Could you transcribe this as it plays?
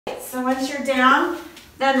So once you're down,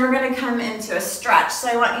 then we're going to come into a stretch. So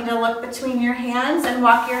I want you to look between your hands and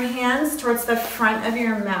walk your hands towards the front of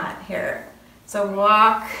your mat here. So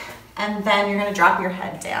walk, and then you're going to drop your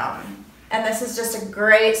head down. And this is just a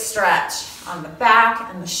great stretch on the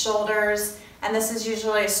back and the shoulders. And this is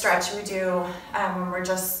usually a stretch we do when we're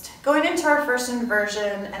just going into our first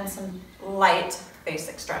inversion, and some light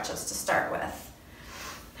basic stretches to start with.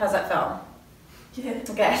 How's that feel? Good.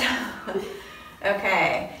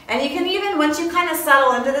 Okay, and you can even, once you kind of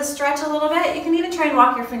settle into this stretch a little bit, you can even try and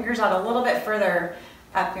walk your fingers out a little bit further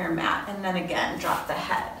up your mat, and then again, drop the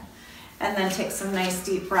head. And then take some nice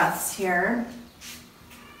deep breaths here.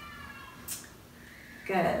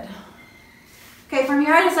 Good. Okay, from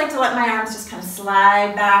here I just like to let my arms just kind of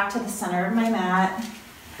slide back to the center of my mat.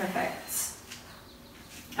 Perfect.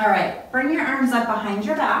 All right, bring your arms up behind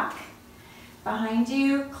your back. Behind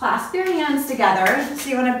you, clasp your hands together. So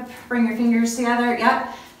you want to bring your fingers together.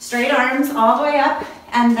 Yep, straight arms all the way up,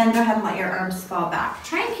 and then go ahead and let your arms fall back.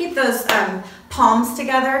 Try and keep those palms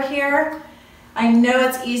together here. I know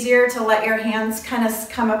it's easier to let your hands kind of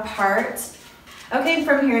come apart. Okay,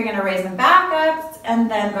 from here you're going to raise them back up,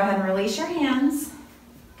 and then go ahead and release your hands.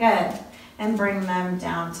 Good. And bring them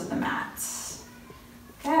down to the mat.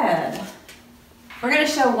 Good. We're going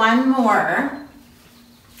to show one more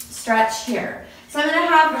stretch here. So I'm going to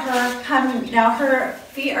have her come, now her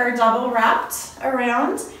feet are double wrapped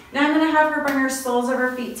around. Now I'm going to have her bring her soles of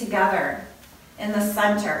her feet together in the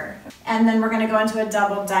center. And then we're going to go into a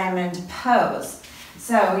double diamond pose.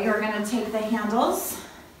 So you're going to take the handles.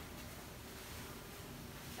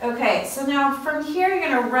 Okay, so now from here you're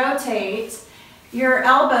going to rotate your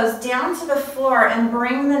elbows down to the floor and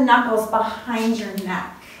bring the knuckles behind your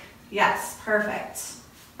neck. Yes, perfect.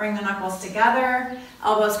 Bring the knuckles together,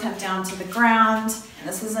 elbows come down to the ground. And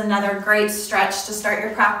this is another great stretch to start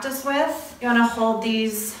your practice with. You want to hold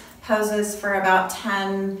these poses for about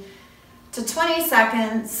 10 to 20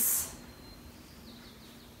 seconds.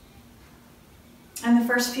 And the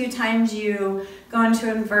first few times you go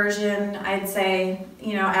into inversion, I'd say,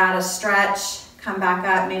 add a stretch, come back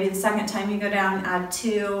up. Maybe the second time you go down, add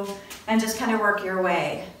 2, and just kind of work your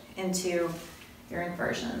way into your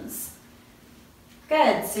inversions.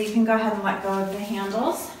 Good, so you can go ahead and let go of the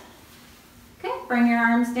handles. Okay, bring your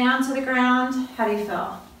arms down to the ground. How do you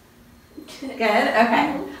feel? Good,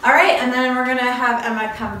 okay. All right, and then we're gonna have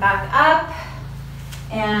Emma come back up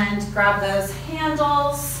and grab those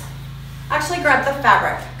handles. Actually grab the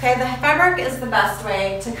fabric, okay? The fabric is the best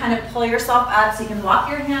way to kind of pull yourself up, so you can walk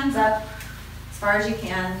your hands up as far as you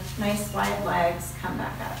can. Nice wide legs, come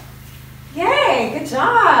back up. Yay, good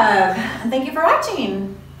job. And thank you for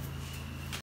watching.